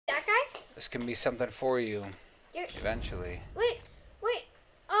This can be something for you eventually. Wait.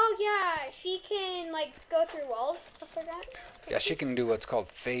 Oh yeah, she can like go through walls, stuff like that. Yeah, she can do what's called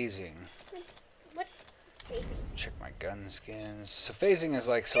phasing. What? Check my gun skins. So phasing is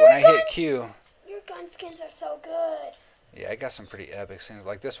like, so when I hit Q. Your gun skins are so good. Yeah, I got some pretty epic skins.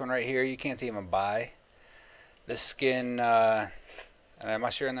 Like this one right here, you can't even buy. This skin, and am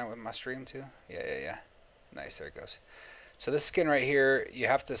I sharing that with my stream too? Yeah. Nice, there it goes. So this skin right here, you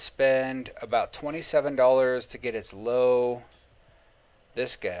have to spend about $27 to get its low.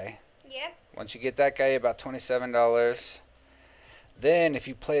 This guy. Yep. Once you get that guy, about $27. Then if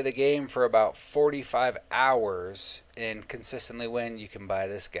you play the game for about 45 hours and consistently win, you can buy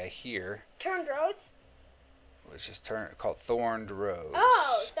this guy here. Turned Rose? Which is called Thorned Rose.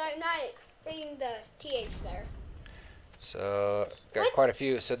 Oh, so I'm not reading the TH there. So got quite a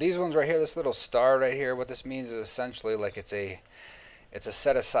few. So these ones right here, this little star right here, what this means is essentially like it's a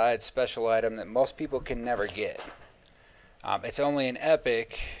set aside special item that most people can never get. It's only an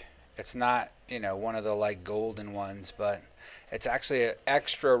epic. It's not, one of the like golden ones, but it's actually an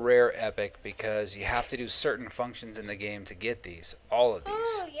extra rare epic because you have to do certain functions in the game to get these, all of these.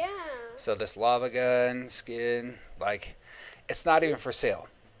 Oh, yeah. So this lava gun skin, like, it's not even for sale.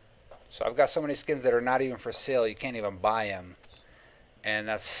 So I've got so many skins that are not even for sale, you can't even buy them. And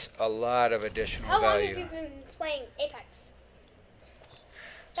that's a lot of additional value. How long have you been playing Apex?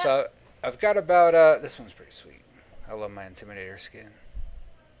 So I've got about, this one's pretty sweet. I love my Intimidator skin.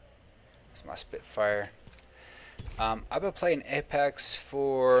 It's my Spitfire. I've been playing Apex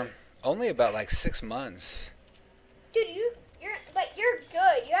for only about like 6 months. Dude, you're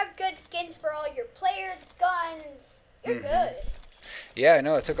good. You have good skins for all your players, guns. You're good. Yeah, I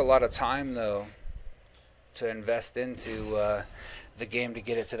know. It took a lot of time though to invest into the game to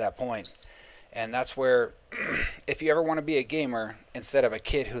get it to that point. And that's where, if you ever want to be a gamer, instead of a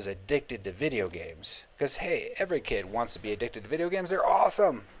kid who's addicted to video games, because, hey, every kid wants to be addicted to video games. They're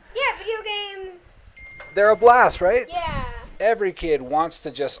awesome. Yeah, video games. They're a blast, right? Yeah. Every kid wants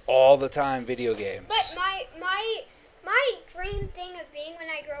to just all the time video games. But my dream thing of being when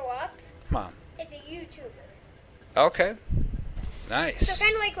I grow up is a YouTuber. Okay. Nice. So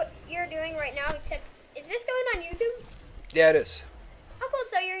kind of like what you're doing right now, except, is this going on YouTube? Yeah, it is. Oh, cool.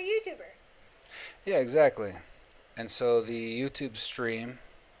 So you're a YouTuber. Yeah, exactly. And so the YouTube stream,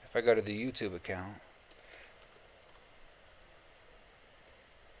 if I go to the YouTube account,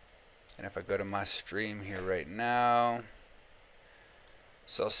 and if I go to my stream here right now,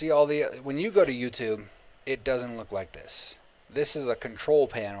 so see all the, when you go to YouTube, it doesn't look like this. This is a control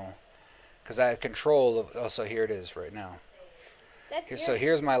panel, because I have control of, oh, so here it is right now. So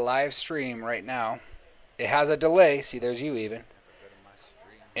here's my live stream right now. It has a delay. See, there's you even.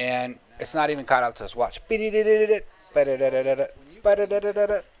 And it's not even caught up to us. Watch. Oh!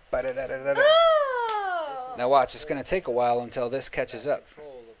 Now watch. It's going to take a while until this catches up.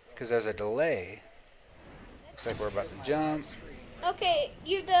 Because there's a delay. Looks like we're about to jump. Okay,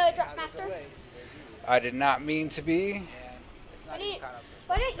 you the drop master? I did not mean to be. Why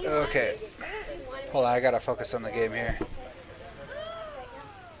don't you Okay. Hold on. I got to focus on the game here.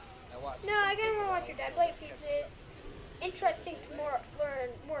 No, I gotta more watch your dad play because it's interesting to learn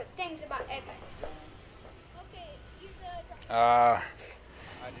more things about Apex. Okay, you the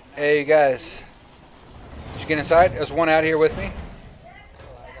Hey, you guys. Did you get inside? There's one out here with me.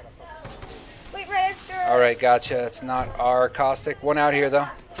 Wait, right after. All right, gotcha. It's not our caustic. One out here, though.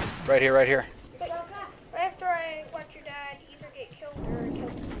 Right here, right here. Wait, right after I watch your dad either get killed or kill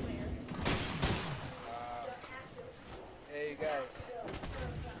the player. Hey, you guys.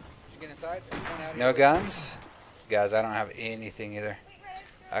 Get inside. No guns? Guys, I don't have anything either.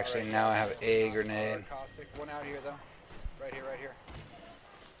 Actually, now I have a grenade. One out here, though. Right here, right here.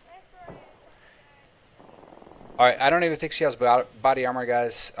 Alright, I don't even think she has body armor,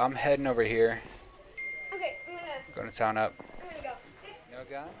 guys. I'm heading over here. Okay, I'm going to town up. gonna go. No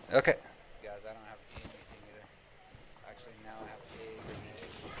guns? Okay. Guys, I don't have anything either. Actually, now I have a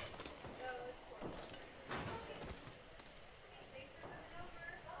grenade.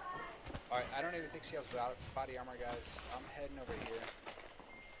 Alright, I don't even think she has body armor, guys. I'm heading over here.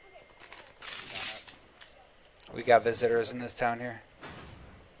 We got visitors in this town here.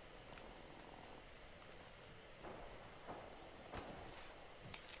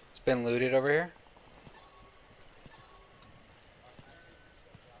 It's been looted over here.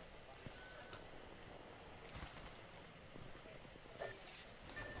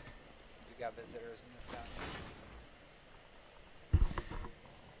 We got visitors in this town.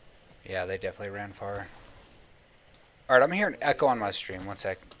 Yeah, they definitely ran far. Alright, I'm hearing echo on my stream. One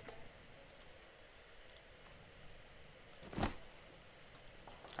sec.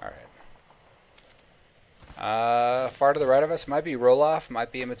 Alright. Far to the right of us might be roll off,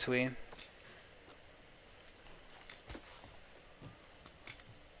 might be in between.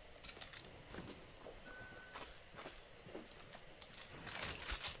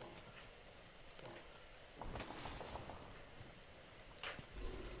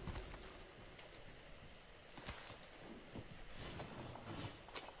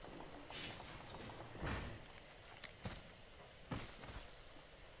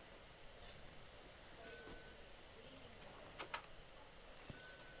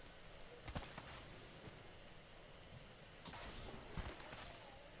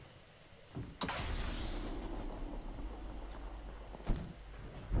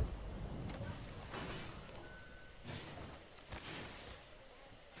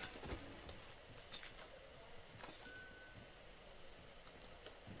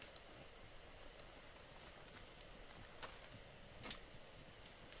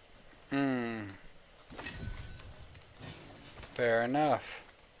 Fair enough.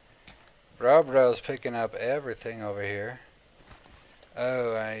 Robro's picking up everything over here.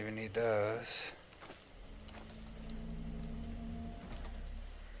 Oh, I even need those.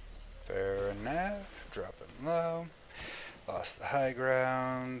 Fair enough. Dropping low. Lost the high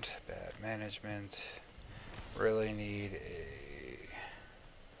ground. Bad management. Really need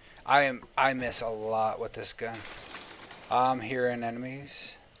a... I miss a lot with this gun. I'm hearing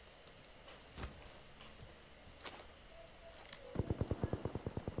enemies.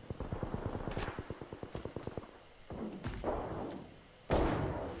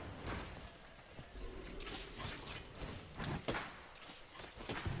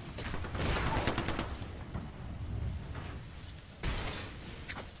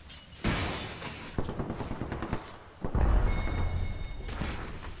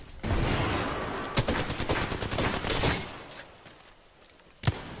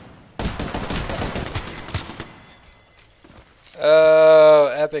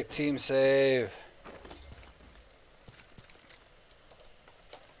 Oh, epic team save.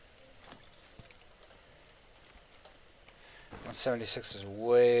 $176 is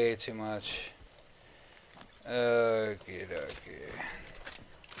way too much. Okay, okay.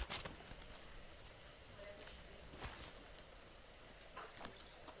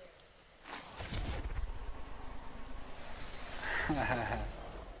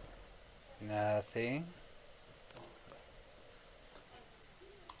 Nothing.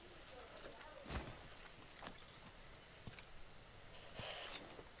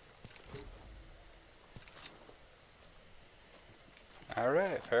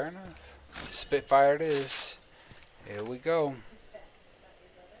 Alright, fair enough. Spitfire it is. Here we go.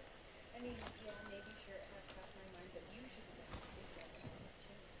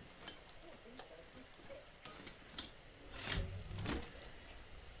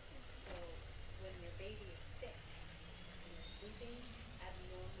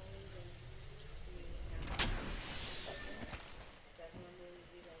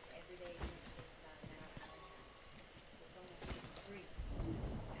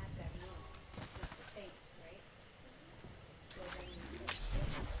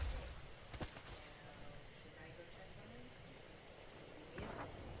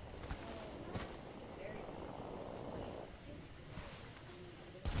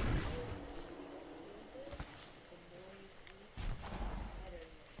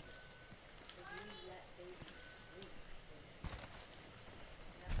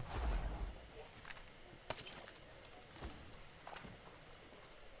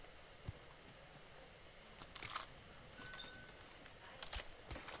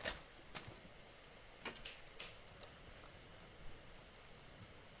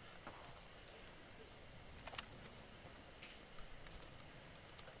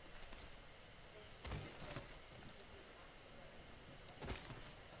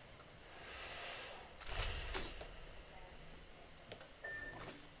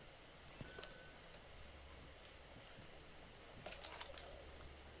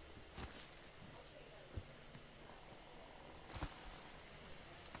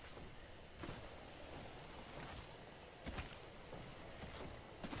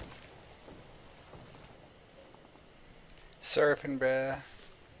 Surfing, bruh.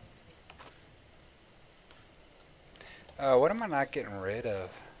 What am I not getting rid of?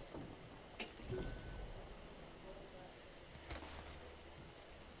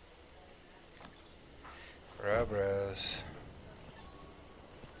 Bros.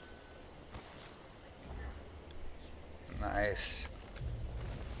 Nice.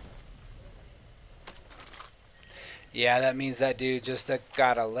 Yeah, that means that dude just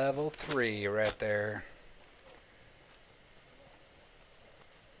got a level 3 right there.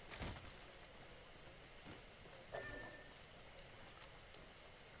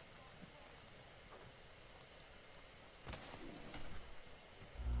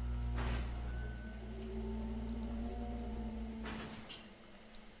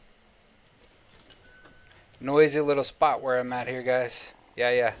 noisy little spot where I'm at here, guys.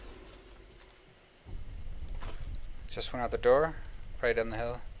 Yeah. Just went out the door, right down the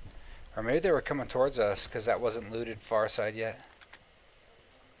hill. Or maybe they were coming towards us because that wasn't looted far side yet.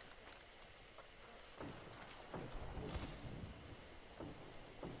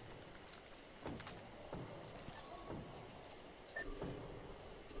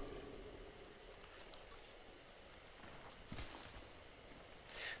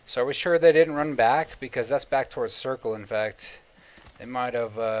 So are we sure they didn't run back? Because that's back towards circle, in fact. They might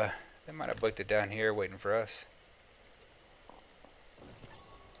have booked it down here waiting for us.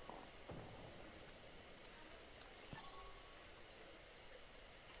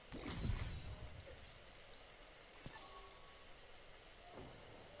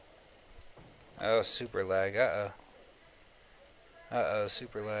 Oh, super lag. Uh-oh,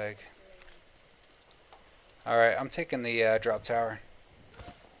 super lag. Alright, I'm taking the drop tower.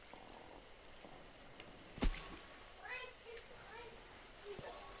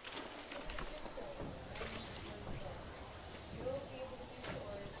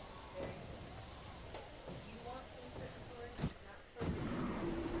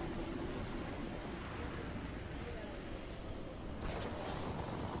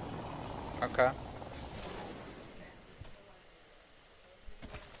 Okay.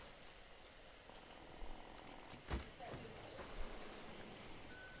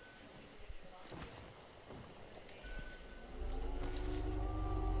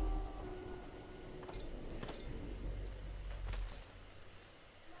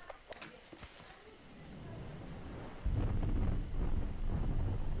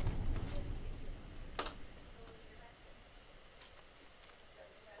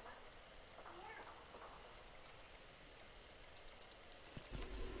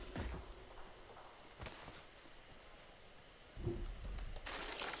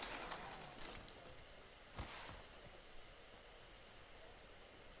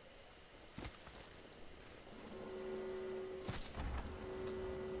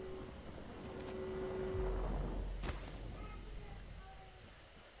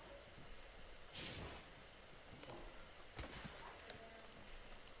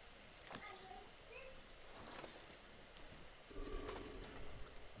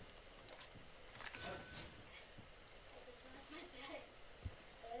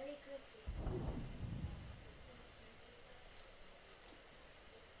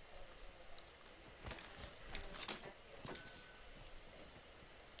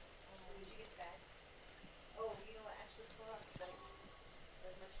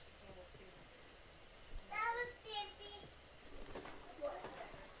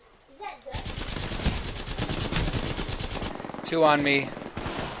 Two on me.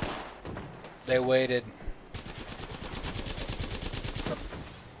 They waited.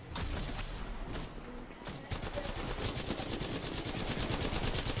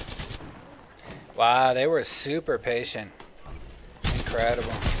 Wow, they were super patient.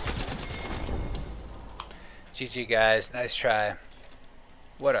 Incredible. GG guys, nice try.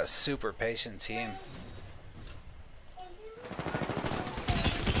 What a super patient team.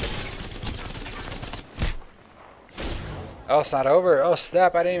 Oh, it's not over. Oh,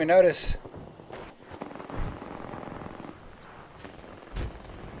 snap. I didn't even notice.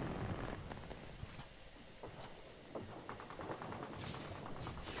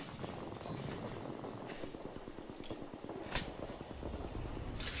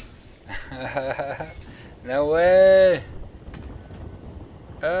 No way.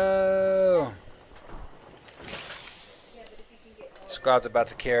 Oh. Squad's about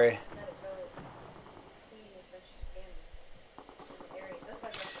to carry.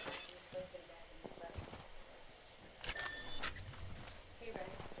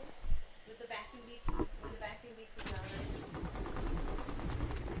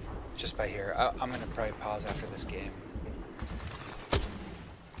 Just by here. I'm going to probably pause after this game.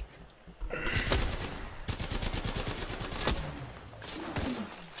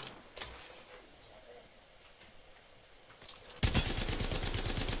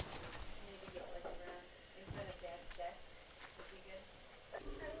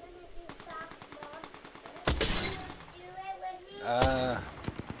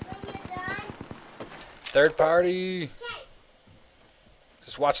 Third party.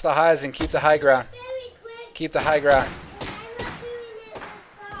 Just watch the highs and keep the high ground. Keep the high ground.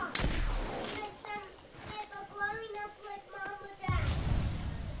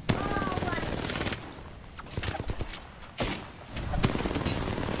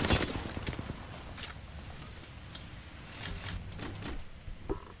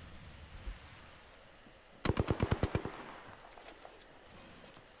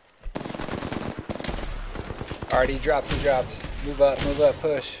 Alright, he dropped. Move up,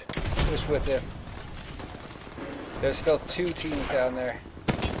 push. Push with him. There's still 2 teams down there.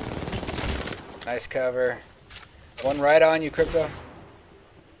 Nice cover. One right on you, Crypto.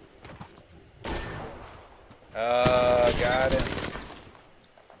 Got him.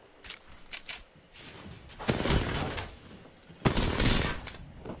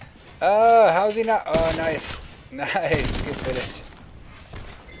 How's he not? Oh, nice. Nice. Good finish.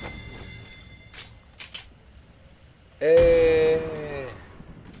 Hey.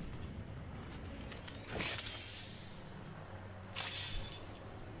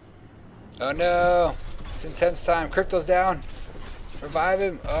 Oh no. It's intense time. Crypto's down. Revive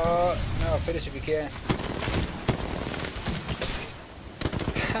him. Oh, no. Finish if you can.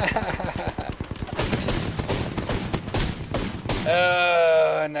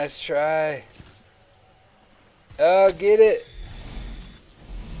 Oh, nice try. Oh, get it.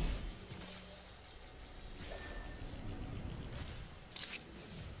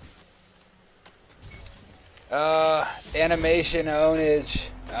 Animation ownage.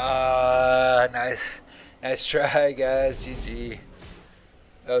 Nice. Nice try, guys. GG.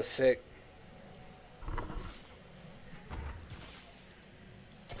 That was sick.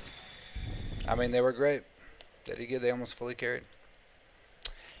 I mean, they were great. They almost fully carried.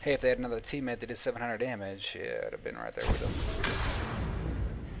 Hey, if they had another teammate that did 700 damage, yeah, I'd have been right there with them.